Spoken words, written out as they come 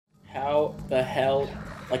How the hell?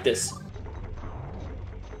 Like this.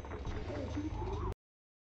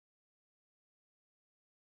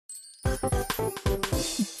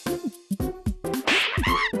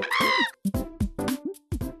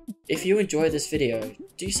 If you enjoyed this video,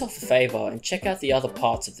 do yourself a favour and check out the other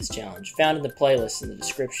parts of this challenge, found in the playlist in the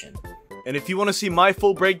description. And if you want to see my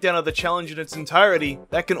full breakdown of the challenge in its entirety,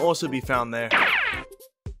 that can also be found there.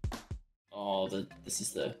 Oh, this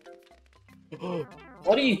is the...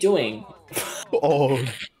 What are you doing? Oh.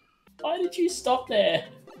 Why did you stop there?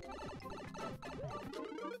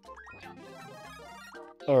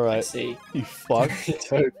 Alright. I see. You fuck.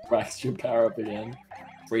 Toad racks your power up again.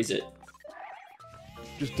 Freeze it.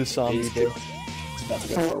 Just disarm me, It's bro. about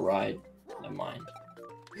to go for a ride. Never mind.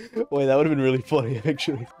 Wait, that would have been really funny,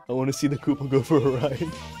 actually. I want to see the Koopa go for a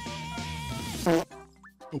ride.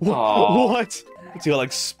 Aww. What? Has he got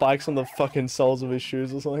like spikes on the fucking soles of his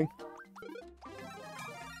shoes or something?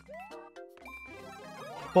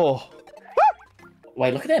 Oh.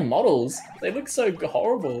 Wait, look at their models. They look so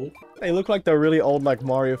horrible. They look like they're really old, like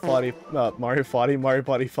Mario Party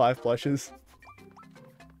 5 plushes.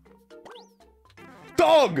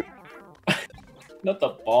 Dog! Not the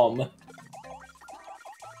bomb.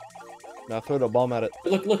 Now throw the bomb at it.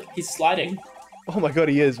 Look, he's sliding. Oh my god,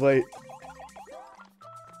 he is, wait.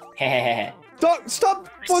 Hehehe. Stop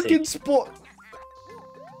fucking sport!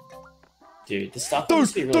 Dude, this stuff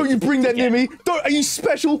must be really Don't you bring that near difficult me! Don't, are you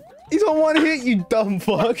special? He's on one hit, you dumb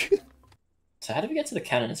fuck! So how do we get to the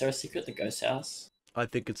cannon? Is there a secret at the ghost house? I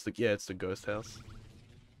think it's the ghost house.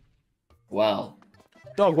 Well,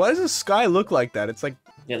 Dog, why does the sky look like that? It's like...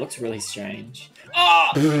 yeah, it looks really strange.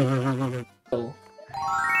 Ah! Oh!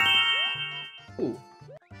 Ooh.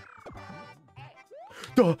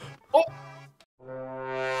 Duh. Oh!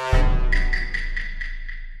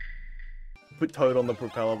 Put Toad on the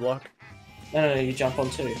propeller block. No, you jump on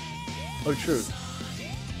too. Oh, true.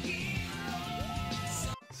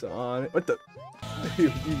 So on what the?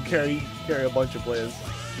 you carry a bunch of players.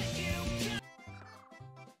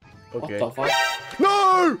 Okay. What the fuck?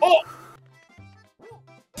 No! Oh!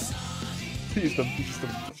 He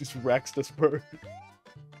just racks this bird.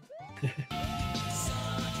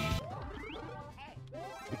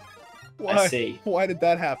 Why? I see. Why did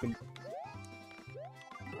that happen?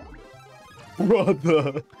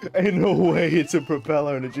 Brother, ain't no way it's a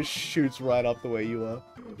propeller and it just shoots right up the way you are.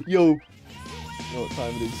 Yo, you know what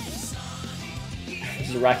time it is?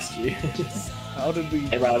 Just racks you. How did we...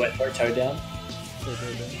 Hey, right away, throw Toad down.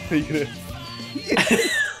 Are you gonna...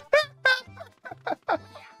 It's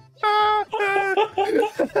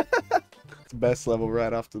the best level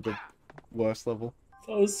right after the worst level.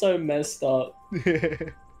 That was so messed up. Yeah.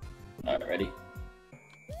 Alright, ready?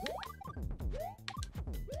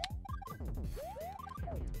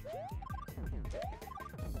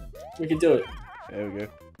 We can do it. There we go.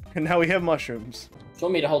 And now we have mushrooms. Do you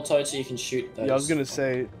want me to hold Toad so you can shoot those? Yeah, I was gonna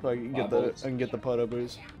say, like, you can Eyeballs. get the Poto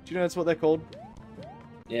Boos. Do you know that's what they're called?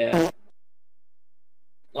 Yeah.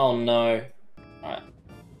 Oh no. Alright.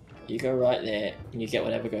 You go right there, and you get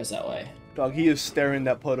whatever goes that way. Dog, he is staring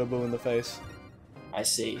that Poto Boo in the face. I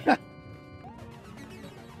see.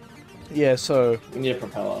 Yeah, so... We need a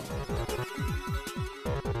propeller.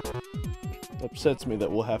 It upsets me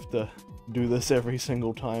that we'll have to do this every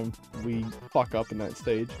single time we fuck up in that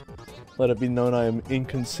stage. Let it be known I am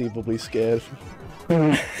inconceivably scared.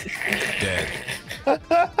 Dead.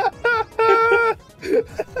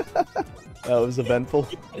 That was eventful.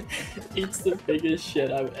 It's the biggest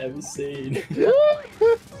shit I've ever seen.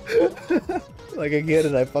 Like, I get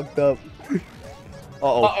it, I fucked up.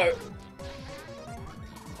 Uh-oh. Uh-oh.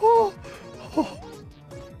 Oh!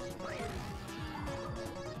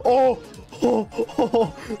 Oh! Oh!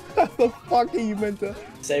 Oh! How the fuck are you meant to...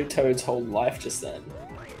 Saved Toad's whole life just then.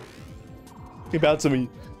 He bounced at me.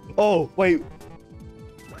 Oh, wait.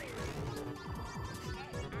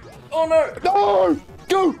 Oh no! No!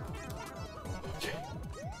 Go!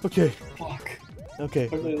 Okay. Fuck. Okay.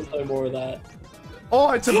 Hopefully there's no more of that. Oh,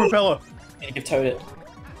 it's a propeller! Yeah, give Toad it.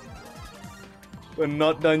 We're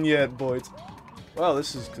not done yet, boys. Wow,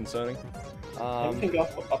 this is concerning. We can go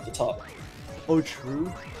up the top. Oh,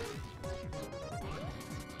 true.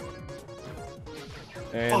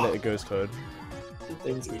 And there it goes, Toad. The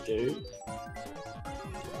things we do.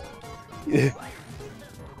 Yeah.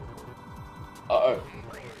 Uh-oh.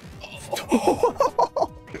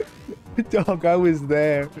 Dog, I was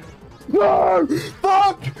there. No!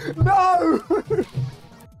 Fuck! No!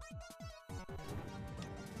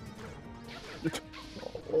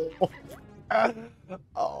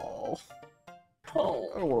 Oh. Oh.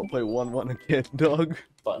 I don't want to play 1-1 again, dog.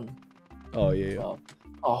 Button. Oh, yeah, yeah.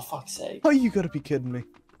 Oh, fuck's sake. Oh, you gotta be kidding me.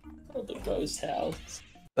 Or the ghost house.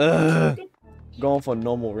 Going for a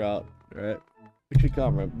normal route, right? Actually,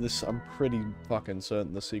 can't remember this. I'm pretty fucking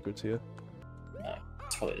certain the secret's here. No,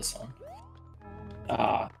 it's probably this one.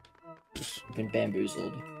 Ah, I've been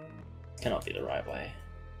bamboozled. Cannot be the right way.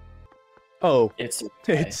 Oh, It's the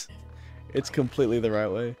right way. it's completely the right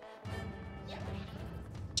way.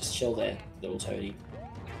 Just chill there, little toadie.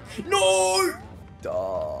 No!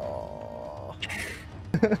 Oh.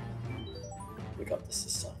 We got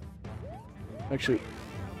this time. Actually,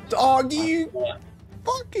 dog, you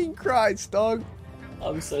fucking Christ, dog.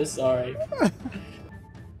 I'm so sorry.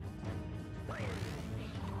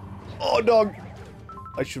 Oh, dog.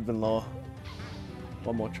 I should have been lower.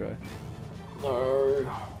 One more try.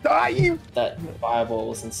 No. Ah, you. That fireball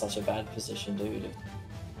was in such a bad position, dude.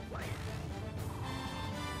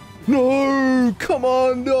 No, come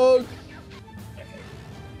on, dog. Okay.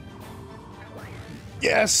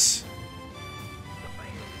 Yes.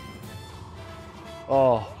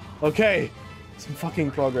 Oh, okay. Some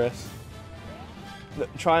fucking progress.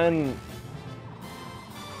 Try and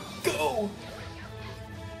Go!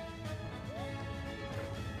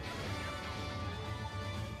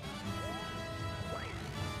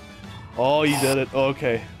 Oh, you did it. Oh,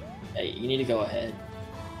 okay. Hey, you need to go ahead.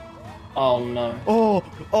 Oh no.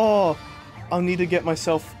 Oh, I'll need to get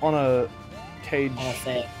myself on a cage. On a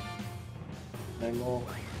thing. No more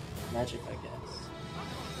magic, I guess.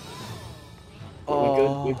 We're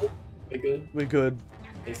good. We're good. We're good. We're good.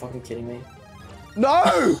 Are you fucking kidding me? No!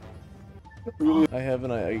 I kind of have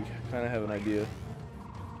an idea.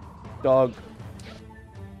 Dog.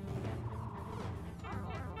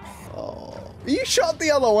 Oh. You shot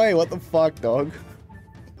the other way. What the fuck, dog?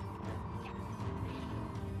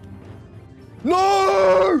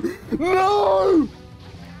 No! No!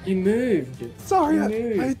 You moved. Sorry, You I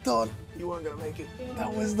moved. thought you weren't gonna make it.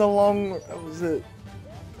 That was the long. That was it.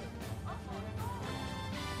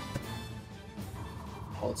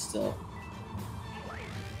 Hold still.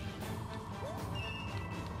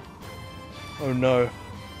 Oh no.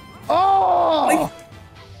 Oh!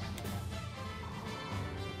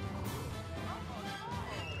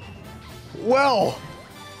 Well.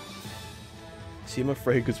 See, I'm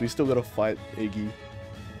afraid because we still gotta fight Iggy.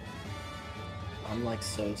 I'm like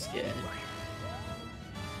so scared.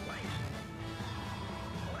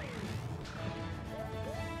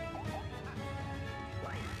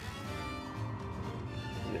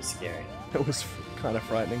 A bit scary. It was kind of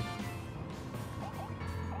frightening.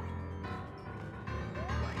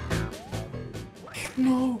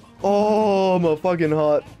 No! Oh, my fucking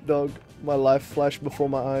heart, dog. My life flashed before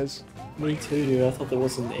my eyes. Me too, dude. I thought there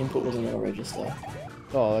wasn't, the input wasn't gonna register.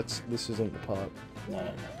 Oh, this isn't the part.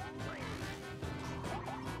 No.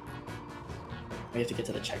 We have to get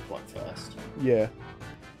to the checkpoint first. Yeah.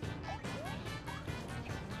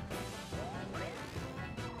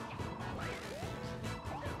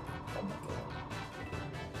 Oh my god.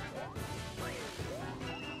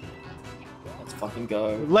 Let's fucking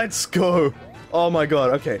go. Let's go! Oh my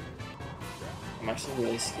god, okay. I'm actually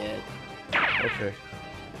really scared. Okay.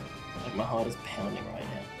 Like my heart is pounding right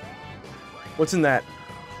now. What's in that?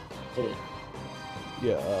 Hit it.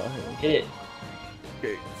 Yeah, Hit it.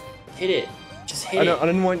 okay. Hit it. Just hit I it.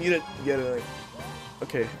 didn't want you to get it.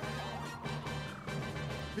 Okay.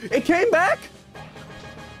 It came back?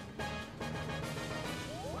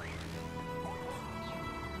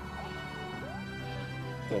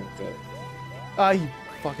 Go, go. Ah, you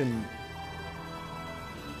fucking...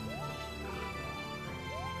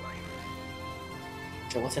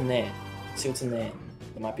 Okay, what's in there? See what's in there.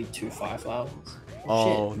 There might be 2 fireflowers.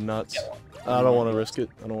 Oh, shit. nuts. Get one. I don't want to risk it.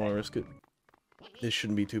 I don't want to risk it. This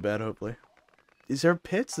shouldn't be too bad, hopefully. Is there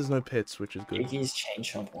pits? There's no pits, which is good. Iggy's Chain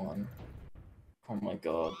Chomp 1. Oh my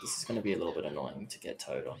god, this is gonna be a little bit annoying to get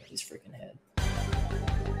Toad on his freaking head.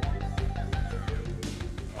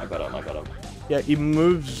 I got him, I got him. Yeah, he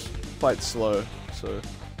moves quite slow, so...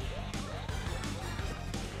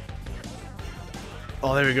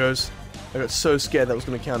 Oh, there he goes. I got so scared that was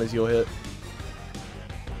going to count as your hit.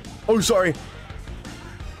 Oh, sorry!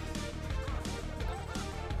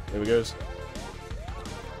 There he goes.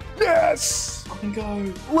 Yes! Fucking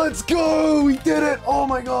go! Let's go! We did it! Oh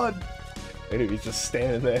my god! Maybe he's just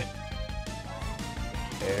standing there.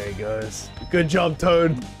 There he goes. Good job,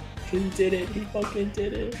 Toad. He did it, he fucking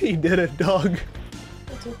did it. He did it, dog.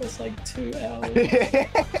 It took us like 2 hours.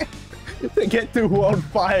 To get to World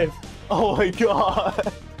 5. Oh my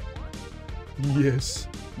god. Yes.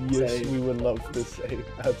 Yes, Save. we would love to save.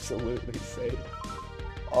 Absolutely save.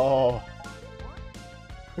 Oh.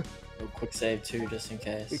 A quick save too, just in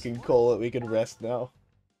case. We can call it. We can rest now.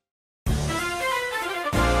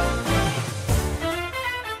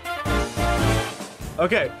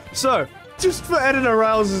 Okay, so just for Editor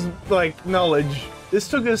Riles' like knowledge, this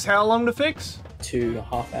took us how long to fix?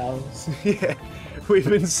 2.5 hours. Yeah, we've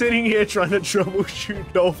been sitting here trying to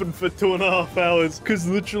troubleshoot Dolphin for 2.5 hours, because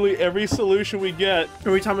literally every solution we get,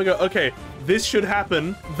 every time we go, okay, this should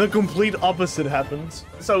happen, the complete opposite happens.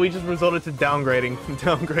 So we just resorted to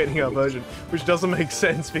downgrading our version, which doesn't make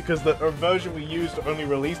sense because the version we used only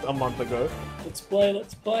released a month ago. Let's play,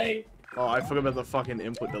 let's play. Oh, I forgot about the fucking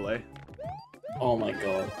input delay. Oh my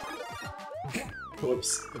god.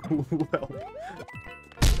 Whoops. Well.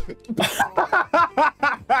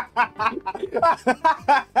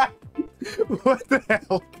 What the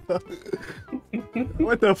hell?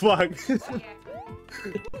 What the fuck?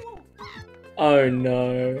 Oh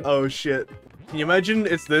no. Oh shit. Can you imagine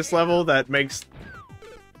it's this level that makes...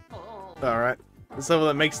 Alright. This level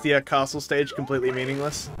that makes the castle stage completely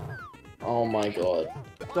meaningless. Oh my god.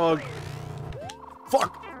 Dog.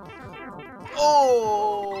 Fuck!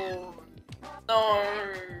 Oh! No.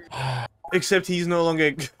 Except he's no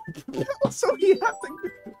longer... So he have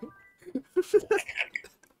to...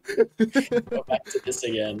 Go back to this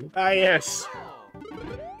again. Ah, yes.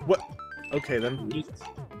 What? Okay, then.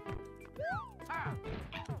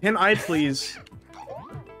 Can I please...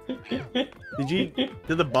 Did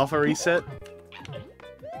the buffer reset?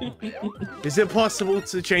 Is it possible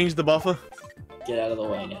to change the buffer? Get out of the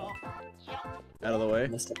way now. Out of the way?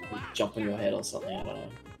 Unless I jump on your head or something, I don't know.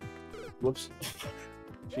 Whoops.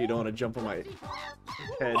 Gee, you don't want to jump on my head.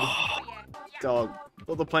 Dog. I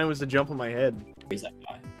thought the plan was to jump on my head. Where's that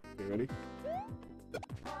guy? You ready?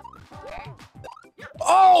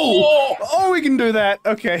 Oh! Oh, we can do that!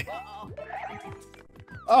 Okay.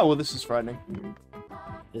 Oh, well, this is frightening.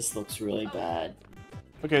 This looks really bad.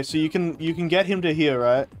 Okay, so you can get him to here,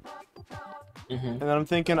 right? Mm-hmm. And then I'm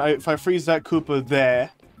thinking, if I freeze that Koopa there,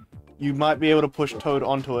 you might be able to push Toad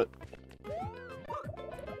onto it.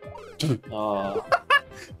 Oh.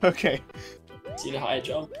 Okay. See the high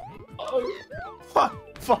jump? Oh. Fuck!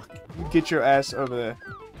 Fuck! Get your ass over there.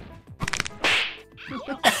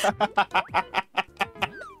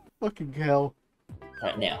 Fucking hell.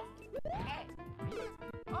 Right now.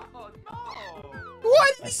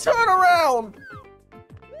 What? Turn around!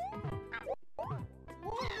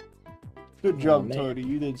 Good job, man. Toadie.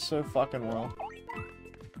 You did so fucking well.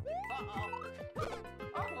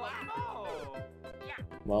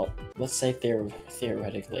 Well, let's say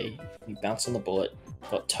theoretically, you bounce on the bullet,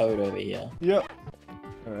 got Toad over here. Yep.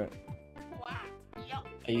 Alright.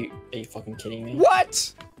 Are you fucking kidding me?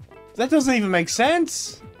 What? That doesn't even make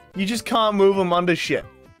sense. You just can't move him under shit.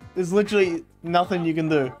 There's literally nothing you can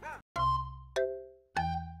do.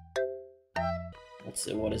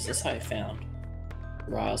 What is this I found?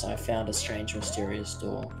 Riles, I found a strange, mysterious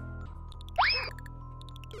door.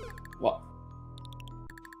 What?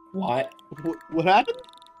 What? What happened?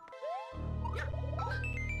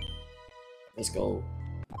 Let's go.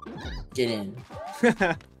 Get in.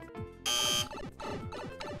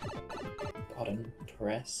 Button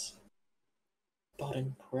press.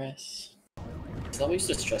 Button press. That used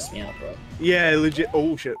to stress me out, bro. Yeah, legit.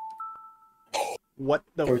 Oh shit. What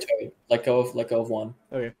the? Go Toad. Let go of one.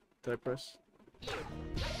 Okay. Did I press?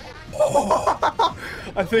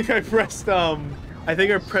 I think I pressed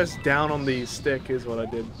down on the stick is what I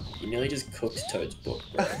did. You nearly just cooked Toad's book,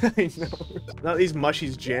 bro. I know. Now these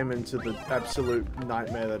mushies jam into the absolute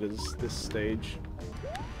nightmare that is this stage.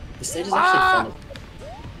 The stage is actually fun.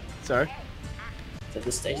 Sorry? So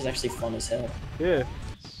this stage is actually fun as hell. Yeah.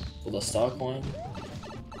 For the star coin.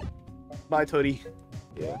 Bye, Toadie.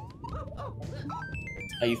 Yeah.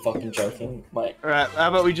 Are you fucking joking? Like, Alright, how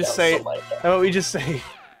about we just say...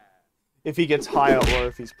 if he gets higher or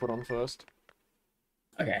if he's put on first.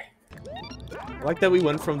 Okay. I like that we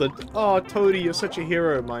went from the, oh, Toadie, you're such a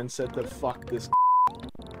hero mindset to fuck this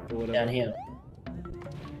or whatever. Down here.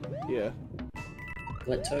 Yeah.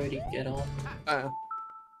 Let Toadie get on. Uh-oh.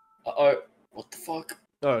 Uh-oh. What the fuck?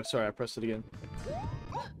 Oh, sorry, I pressed it again.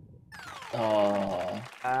 Oh.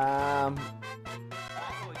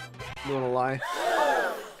 You wanna lie?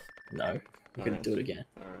 No. I'm gonna do it again.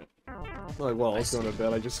 Alright. Like, while I was going to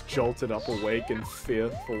bed, I just jolted up awake in fear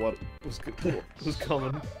for what was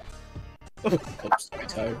coming. Oops, sorry,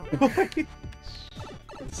 Toad.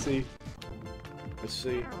 Let's see. Let's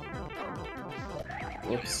see.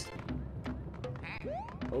 Whoops.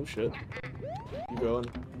 Oh shit. You going?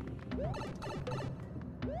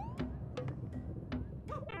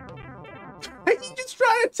 You just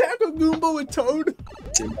try to attack a Goomba with Toad?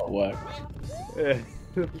 Did not work. Yeah,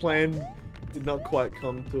 the plan did not quite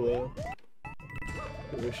come to a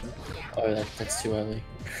fruition. Oh, that's too early.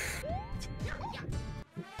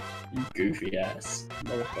 You goofy ass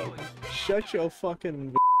motherfucker. shut your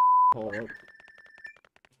fucking hole up.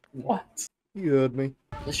 What? You heard me.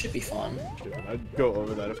 This should be fun. I'd go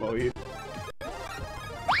over that if I were you.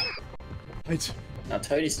 Now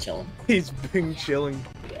Toadie's chilling. He's been chilling.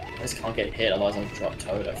 I just can't get hit, otherwise I'll drop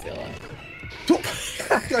Toad, I feel like.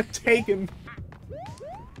 I got taken.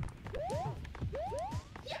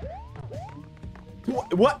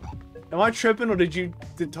 What? Am I tripping or did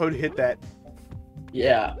Toad hit that?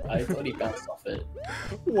 Yeah, I thought he bounced off it.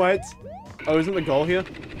 What? Oh, isn't the goal here?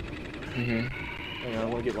 Mm-hmm. Hang on, I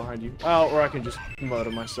want to get behind you. Oh, or I can just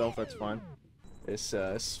murder myself, that's fine. This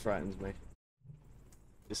frightens me.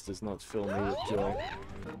 This does not fill me with joy.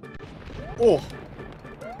 Oh!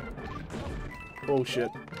 Bullshit.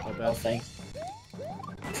 My Oh, bad. thanks.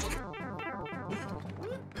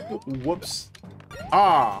 Whoops.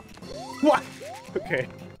 Ah! What? Okay.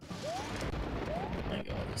 Oh my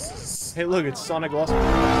god, this is... Hey, look, it's Sonic Lost.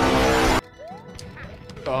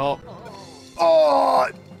 Oh. Oh!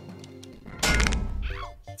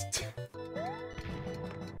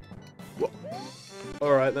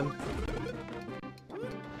 Alright then.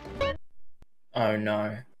 Oh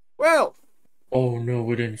no. Well! Oh no,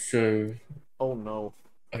 we didn't save. Oh no.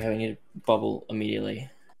 Okay, we need to bubble immediately.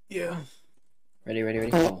 Yeah. Ready, ready,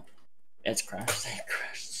 ready, bubble. It's crashed. It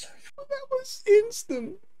crashed so fast. That was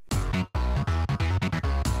instant.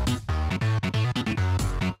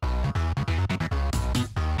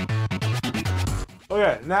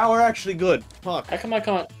 Okay, now we're actually good. Fuck. How come I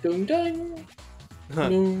can't? Dung dung. Huh.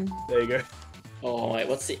 No. There you go. Oh wait,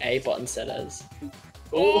 what's the A button set as?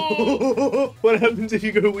 Oh! What happens if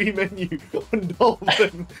you go Wii menu on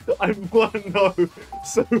Dolphin? I want to know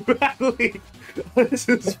so badly. This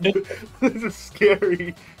is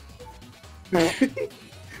scary. What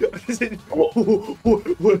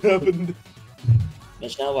happened?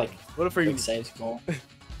 There's now like What if we... big saves gone.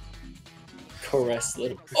 Caress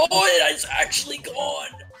little. Oh, it's actually gone.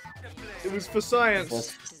 It was for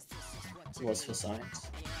science. It was for science.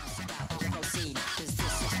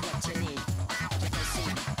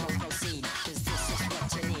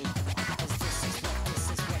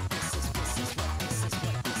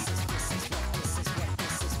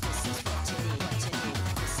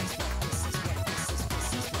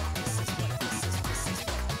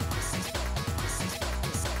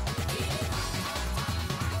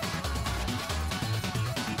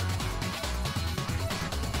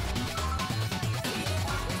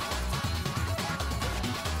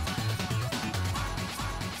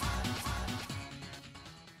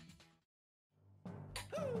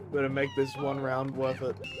 Better make this one round worth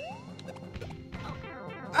it.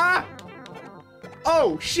 Ah!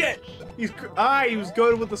 Oh shit! He was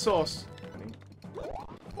goaded with the sauce.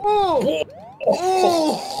 Oh!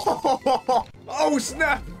 Oh! Oh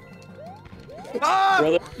snap! Ah!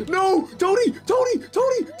 Brother. No! Toadie! Toadie!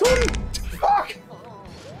 Toadie! Toadie! Fuck!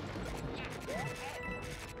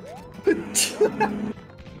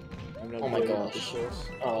 Oh my gosh.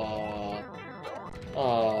 Oh.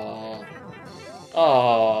 Oh.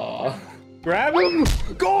 Oh. Grab him!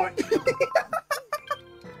 Go!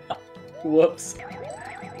 Whoops.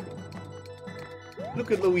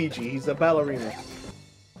 Look at Luigi, he's a ballerina.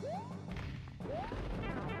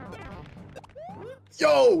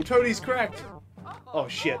 Yo! Toadie's cracked! Oh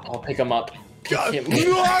shit. I'll pick him up. Pick God, him. no,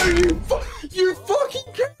 you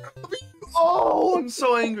fucking can't be. Oh, I'm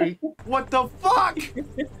so angry. What the fuck?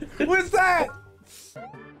 What's that?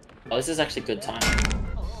 Oh, this is actually good time.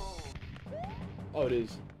 Oh, it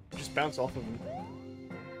is. Just bounce off of him.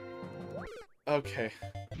 Okay.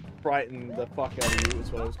 Frighten the fuck out of you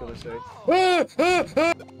is what I was gonna say.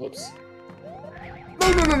 Whoops.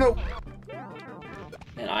 No, no, no, no.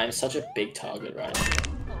 Man, I am such a big target right now.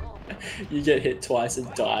 You get hit twice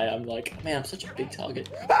and die. I'm like, man, I'm such a big target.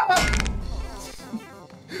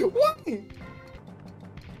 Why?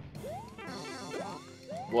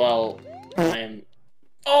 Well, I am.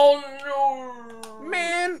 Oh no,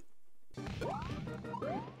 Man.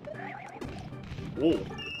 Whoa.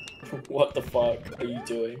 What the fuck are you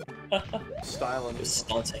doing? Styling. Just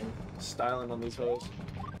stunting. Styling on these hoes.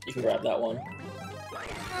 You can grab that one.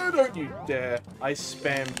 Oh, don't you dare. I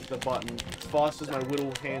spammed the button as fast as my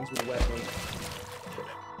little hands would let me.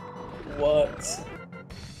 What?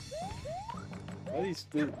 What are these...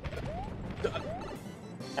 I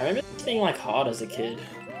remember this being like hard as a kid.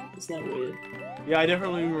 Isn't that weird? Yeah, I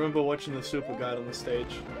definitely remember watching the Super Guide on the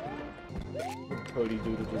stage. What did Toadie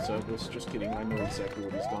do to deserve this? Just kidding, I know exactly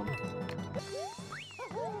what he's done.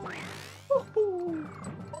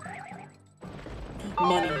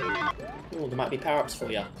 Money. Oh, there might be power-ups for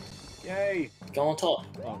you. Yay! Go on top.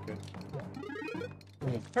 Oh, okay.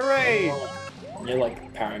 Hooray! You're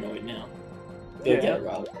like paranoid now. Go Yeah. get it,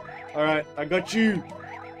 Rob. Alright, I got you.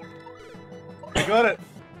 I got it.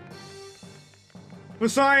 For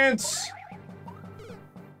science!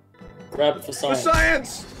 Grab it for For science.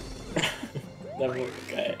 science! Never.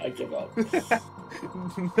 Okay, I give up.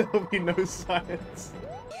 There'll be no science.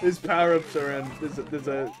 There's power-ups around. There's a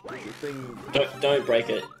thing. Don't break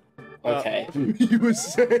it. Okay. You were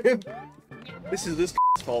saying. This is this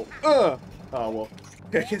fault. Oh well.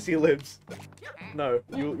 I guess he lives. No,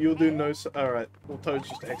 you'll do no. All right. Well, Toad's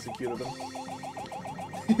just executed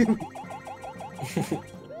him.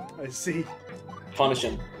 I see. Punish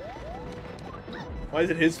him. Why is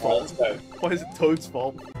it his Alright, fault? let's go. Why is it Toad's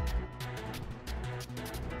fault?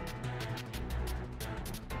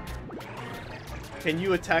 Can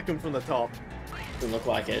you attack him from the top? Doesn't look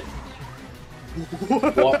like it.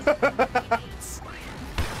 What?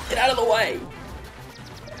 Get out of the way!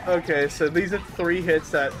 Okay, so these are 3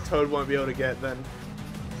 hits that Toad won't be able to get then.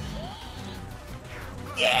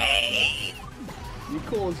 Yay! You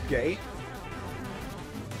call us gay?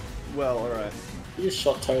 Well, alright. You just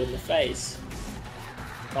shot Toad in the face.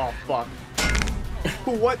 Oh, fuck.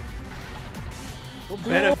 What? What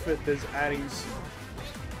benefit does adding...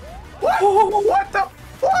 What? What the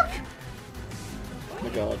fuck? Oh my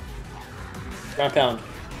god. Ground pound.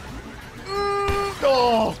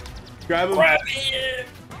 Oh! Grab him. Grab it!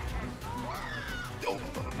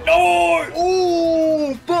 No!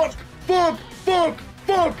 Oh! Fuck! Fuck! Fuck!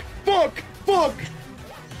 Fuck! Fuck! Fuck!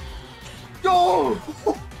 No!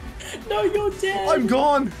 No, you're dead! I'm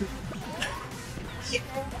gone!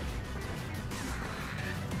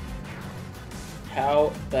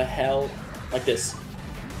 How the hell? Like this.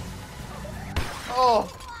 Oh!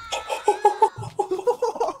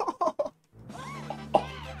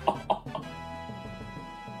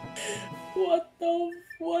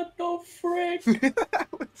 What the frick?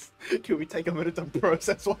 Can we take a minute to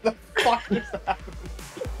process what the fuck was that?